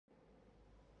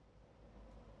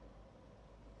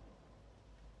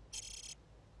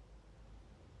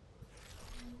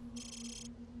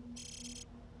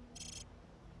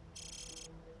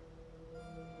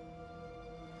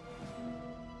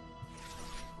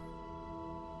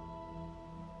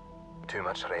Too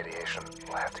much radiation.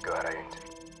 We'll have to go around.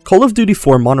 Call of Duty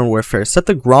 4 Modern Warfare set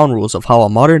the ground rules of how a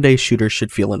modern-day shooter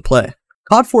should feel in play.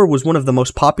 COD 4 was one of the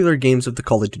most popular games of the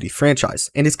Call of Duty franchise,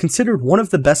 and is considered one of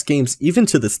the best games even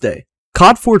to this day.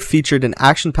 COD 4 featured an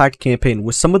action-packed campaign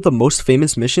with some of the most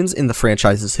famous missions in the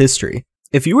franchise's history.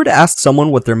 If you were to ask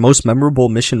someone what their most memorable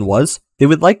mission was, they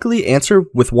would likely answer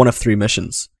with one of three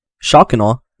missions. Shock and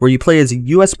Awe, where you play as a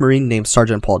US Marine named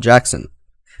Sergeant Paul Jackson.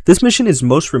 This mission is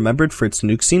most remembered for its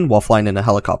nuke scene while flying in a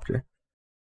helicopter.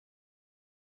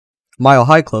 Mile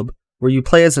High Club, where you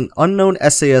play as an unknown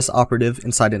SAS operative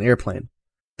inside an airplane.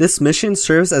 This mission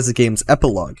serves as the game's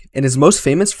epilogue, and is most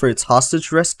famous for its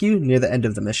hostage rescue near the end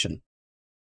of the mission.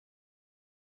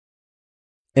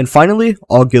 And finally,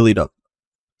 All Ghillied Up.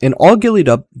 In All Ghillied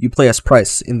Up, you play as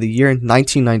Price in the year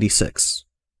 1996.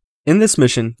 In this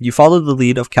mission, you follow the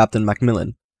lead of Captain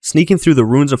MacMillian, sneaking through the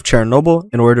ruins of Chernobyl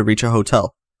in order to reach a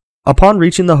hotel. Upon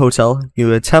reaching the hotel,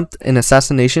 you attempt an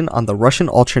assassination on the Russian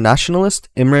ultranationalist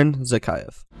Imran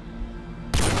Zakhaev.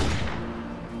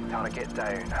 Time to get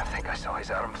down. I think I saw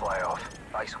his arm fly off.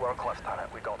 Nice work,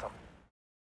 Lieutenant. We got him.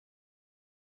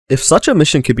 If such a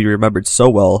mission could be remembered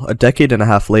so well a decade and a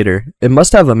half later, it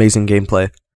must have amazing gameplay.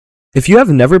 If you have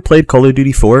never played Call of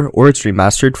Duty 4, or its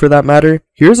remastered for that matter,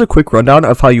 here's a quick rundown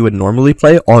of how you would normally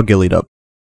play All Ghillied Up.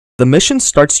 The mission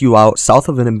starts you out south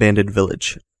of an abandoned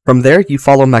village. From there, you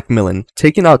follow MacMillian,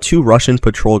 taking out 2 Russian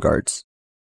patrol guards.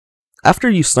 After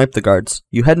you snipe the guards,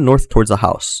 you head north towards a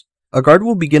house. A guard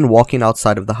will begin walking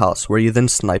outside of the house, where you then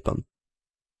snipe him.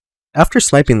 After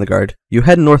sniping the guard, you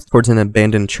head north towards an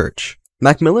abandoned church.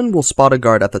 MacMillian will spot a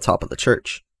guard at the top of the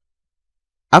church.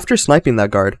 After sniping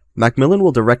that guard, MacMillian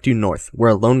will direct you north,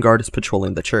 where a lone guard is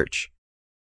patrolling the church.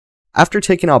 After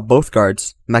taking out both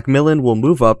guards, MacMillian will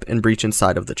move up and breach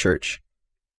inside of the church.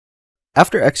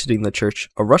 After exiting the church,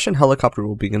 a Russian helicopter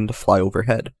will begin to fly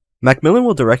overhead. MacMillian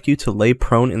will direct you to lay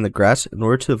prone in the grass in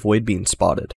order to avoid being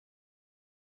spotted.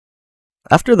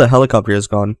 After the helicopter is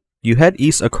gone, you head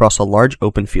east across a large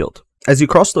open field. As you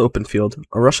cross the open field,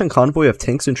 a Russian convoy of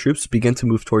tanks and troops begin to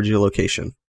move towards your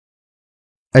location.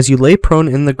 As you lay prone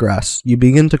in the grass, you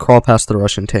begin to crawl past the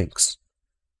Russian tanks.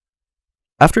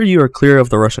 After you are clear of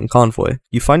the Russian convoy,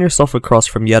 you find yourself across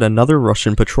from yet another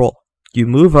Russian patrol. You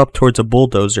move up towards a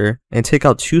bulldozer and take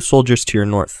out 2 soldiers to your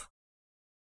north.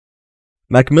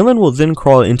 MacMillian will then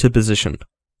crawl into position.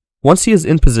 Once he is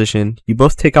in position, you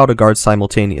both take out a guard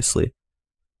simultaneously.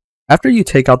 After you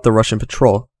take out the Russian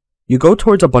patrol, you go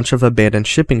towards a bunch of abandoned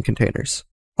shipping containers.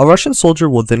 A Russian soldier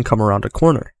will then come around a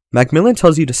corner. MacMillian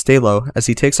tells you to stay low as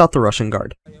he takes out the Russian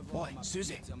guard.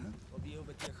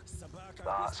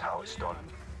 That's how it's done.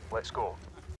 Let's go.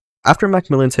 After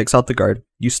MacMillian takes out the guard,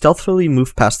 you stealthily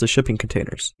move past the shipping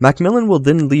containers. MacMillian will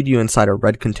then lead you inside a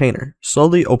red container,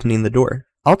 slowly opening the door.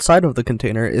 Outside of the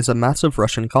container is a massive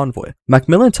Russian convoy.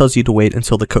 MacMillian tells you to wait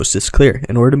until the coast is clear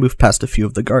in order to move past a few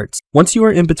of the guards. Once you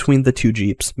are in between the 2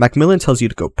 jeeps, MacMillian tells you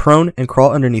to go prone and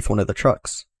crawl underneath one of the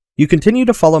trucks. You continue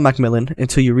to follow MacMillian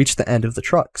until you reach the end of the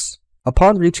trucks.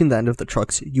 Upon reaching the end of the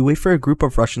trucks, you wait for a group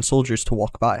of Russian soldiers to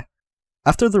walk by.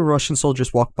 After the Russian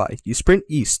soldiers walk by, you sprint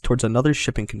east towards another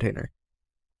shipping container.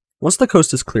 Once the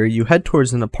coast is clear, you head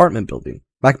towards an apartment building.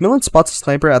 MacMillian spots a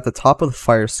sniper at the top of the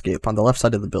fire escape on the left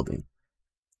side of the building.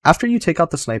 After you take out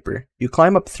the sniper, you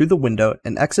climb up through the window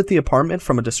and exit the apartment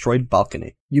from a destroyed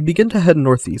balcony. You begin to head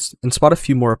northeast and spot a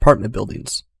few more apartment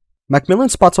buildings. MacMillian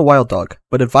spots a wild dog,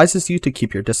 but advises you to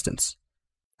keep your distance.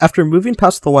 After moving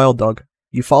past the wild dog,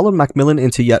 you follow MacMillian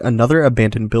into yet another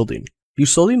abandoned building. You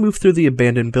slowly move through the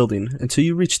abandoned building until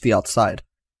you reach the outside.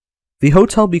 The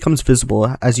hotel becomes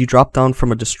visible as you drop down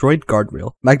from a destroyed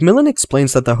guardrail. MacMillian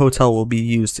explains that the hotel will be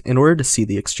used in order to see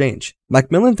the exchange.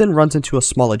 MacMillian then runs into a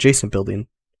small adjacent building,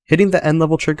 hitting the end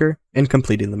level trigger and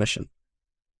completing the mission.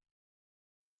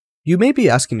 You may be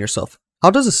asking yourself,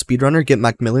 how does a speedrunner get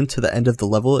MacMillian to the end of the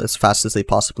level as fast as they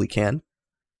possibly can?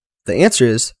 The answer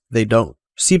is, they don't.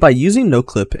 See, by using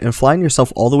no-clip and flying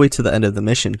yourself all the way to the end of the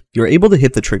mission, you're able to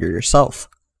hit the trigger yourself.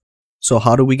 So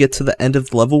how do we get to the end of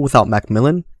the level without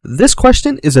MacMillian? This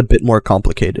question is a bit more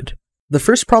complicated. The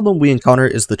first problem we encounter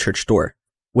is the church door.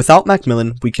 Without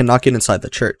MacMillian, we cannot get inside the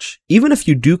church. Even if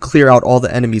you do clear out all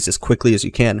the enemies as quickly as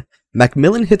you can,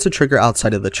 MacMillian hits a trigger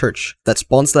outside of the church that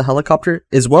spawns the helicopter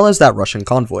as well as that Russian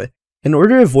convoy. In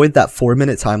order to avoid that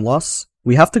 4-minute time loss,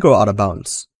 we have to go out of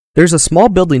bounds. There's a small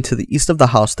building to the east of the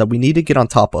house that we need to get on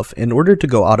top of in order to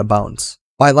go out of bounds.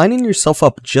 By lining yourself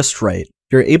up just right,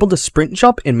 you're able to sprint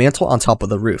jump and mantle on top of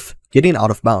the roof, getting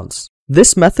out of bounds.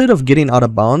 This method of getting out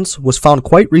of bounds was found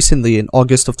quite recently in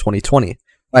August of 2020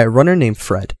 by a runner named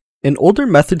Fred. An older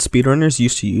method speedrunners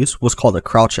used to use was called a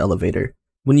crouch elevator.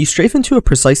 When you strafe into a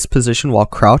precise position while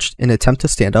crouched and attempt to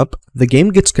stand up, the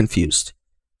game gets confused.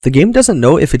 The game doesn't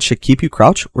know if it should keep you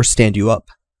crouched or stand you up.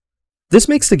 This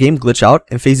makes the game glitch out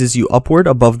and phases you upward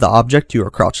above the object you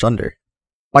are crouched under.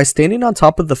 By standing on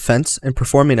top of the fence and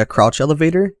performing a crouch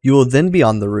elevator, you will then be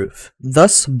on the roof,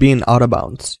 thus being out of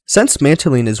bounds. Since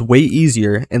mantling is way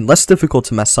easier and less difficult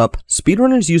to mess up,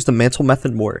 speedrunners use the mantle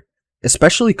method more,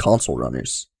 especially console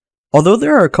runners. Although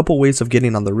there are a couple ways of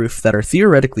getting on the roof that are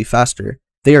theoretically faster,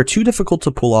 they are too difficult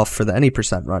to pull off for the any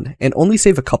percent run and only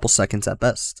save a couple seconds at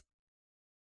best.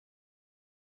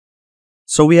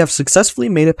 So we have successfully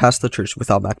made it past the church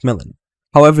without MacMillian.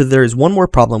 However, there is one more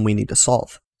problem we need to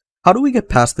solve. How do we get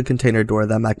past the container door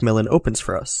that MacMillian opens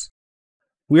for us?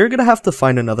 We are going to have to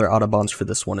find another out of bounds for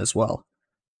this one as well.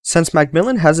 Since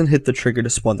MacMillian hasn't hit the trigger to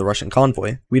spawn the Russian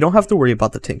convoy, we don't have to worry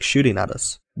about the tank shooting at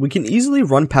us. We can easily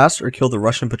run past or kill the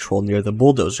Russian patrol near the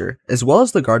bulldozer, as well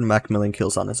as the guard MacMillian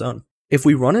kills on his own. If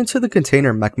we run into the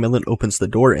container MacMillian opens the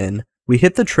door in, we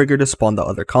hit the trigger to spawn the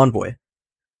other convoy.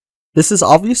 This is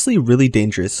obviously really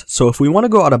dangerous, so if we want to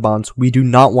go out of bounds, we do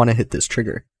not want to hit this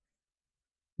trigger.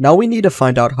 Now we need to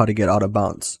find out how to get out of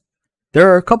bounds. There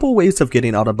are a couple ways of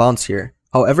getting out of bounds here,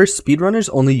 however speedrunners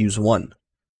only use one.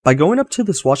 By going up to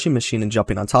this washing machine and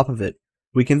jumping on top of it,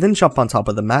 we can then jump on top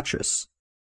of the mattress.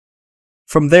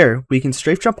 From there, we can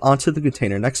strafe jump onto the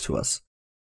container next to us.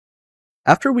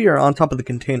 After we are on top of the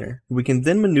container, we can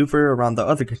then maneuver around the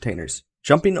other containers,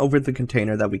 jumping over the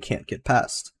container that we can't get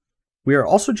past. We are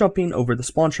also jumping over the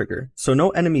spawn trigger, so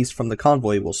no enemies from the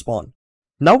convoy will spawn.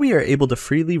 Now we are able to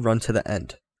freely run to the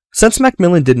end. Since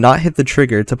MacMillian did not hit the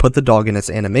trigger to put the dog in its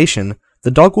animation,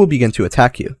 the dog will begin to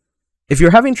attack you. If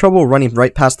you're having trouble running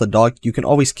right past the dog, you can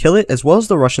always kill it as well as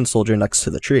the Russian soldier next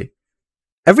to the tree.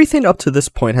 Everything up to this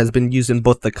point has been used in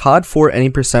both the COD 4 any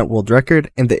percent world record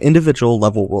and the individual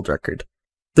level world record.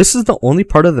 This is the only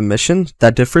part of the mission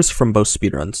that differs from both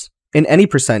speedruns. In any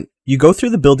percent, you go through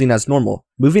the building as normal,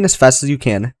 moving as fast as you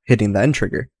can, hitting the end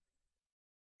trigger.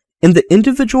 In the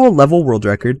individual level world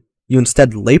record, you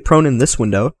instead lay prone in this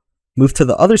window, move to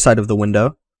the other side of the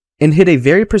window, and hit a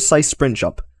very precise sprint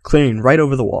jump, clearing right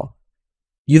over the wall.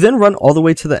 You then run all the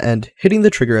way to the end, hitting the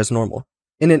trigger as normal.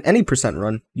 In an any percent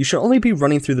run, you should only be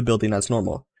running through the building as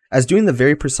normal, as doing the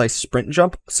very precise sprint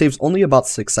jump saves only about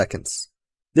 6 seconds.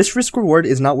 This risk reward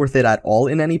is not worth it at all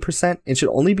in any percent and should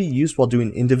only be used while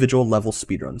doing individual level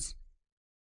speedruns.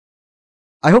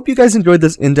 I hope you guys enjoyed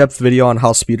this in-depth video on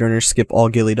how speedrunners skip All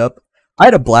Ghillied Up. I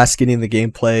had a blast getting the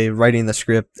gameplay, writing the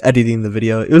script, editing the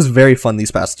video. It was very fun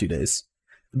these past 2 days.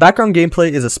 The background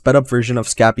gameplay is a sped up version of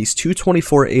Scappy's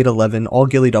 2:24:8:11 All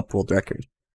Ghillied Up world record.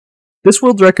 This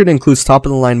world record includes top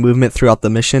of the line movement throughout the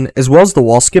mission, as well as the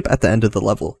wall skip at the end of the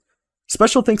level.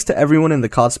 Special thanks to everyone in the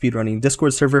COD Speedrunning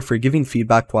Discord server for giving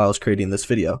feedback while I was creating this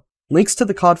video. Links to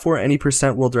the COD 4 any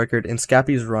percent world record and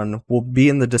Scappy's run will be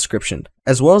in the description,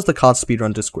 as well as the COD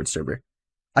Speedrun Discord server.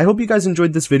 I hope you guys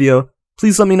enjoyed this video.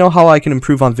 Please let me know how I can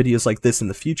improve on videos like this in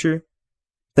the future.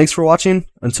 Thanks for watching,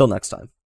 until next time.